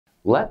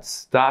Let's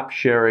stop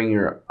sharing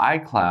your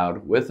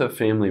iCloud with a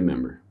family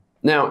member.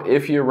 Now,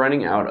 if you're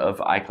running out of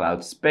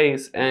iCloud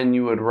space and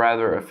you would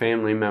rather a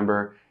family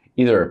member,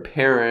 either a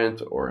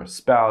parent or a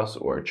spouse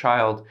or a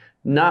child,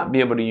 not be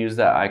able to use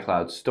that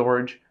iCloud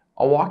storage,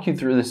 I'll walk you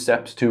through the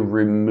steps to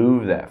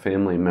remove that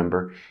family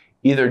member,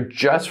 either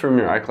just from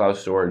your iCloud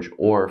storage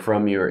or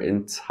from your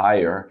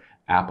entire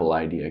Apple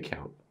ID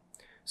account.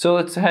 So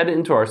let's head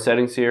into our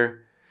settings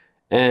here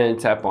and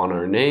tap on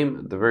our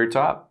name at the very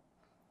top,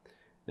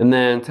 and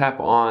then tap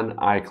on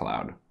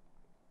iCloud.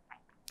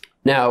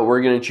 Now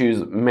we're going to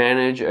choose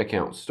Manage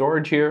Account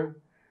Storage here.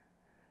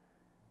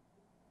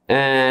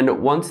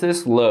 And once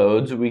this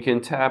loads, we can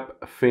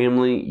tap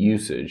Family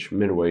Usage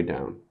midway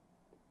down.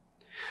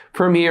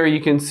 From here,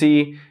 you can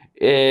see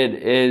it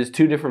is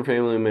two different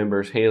family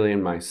members, Haley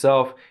and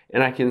myself,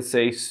 and I can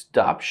say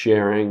stop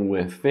sharing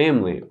with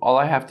family. All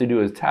I have to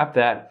do is tap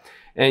that,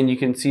 and you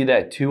can see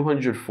that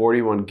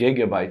 241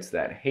 gigabytes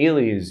that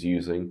Haley is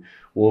using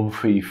will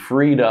be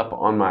freed up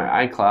on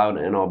my iCloud,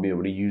 and I'll be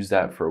able to use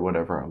that for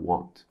whatever I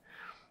want.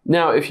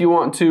 Now, if you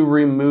want to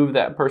remove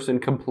that person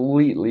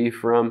completely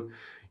from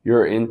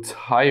your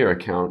entire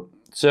account,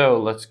 so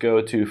let's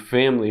go to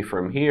Family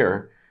from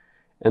here,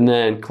 and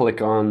then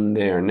click on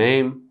their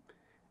name.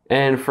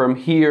 And from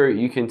here,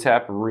 you can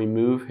tap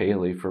Remove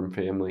Haley from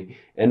Family,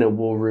 and it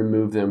will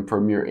remove them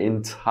from your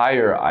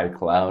entire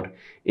iCloud,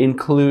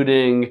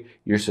 including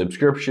your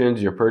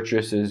subscriptions, your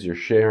purchases, your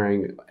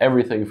sharing,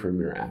 everything from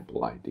your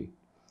Apple ID.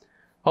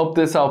 Hope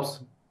this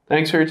helps.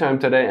 Thanks for your time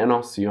today, and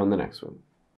I'll see you on the next one.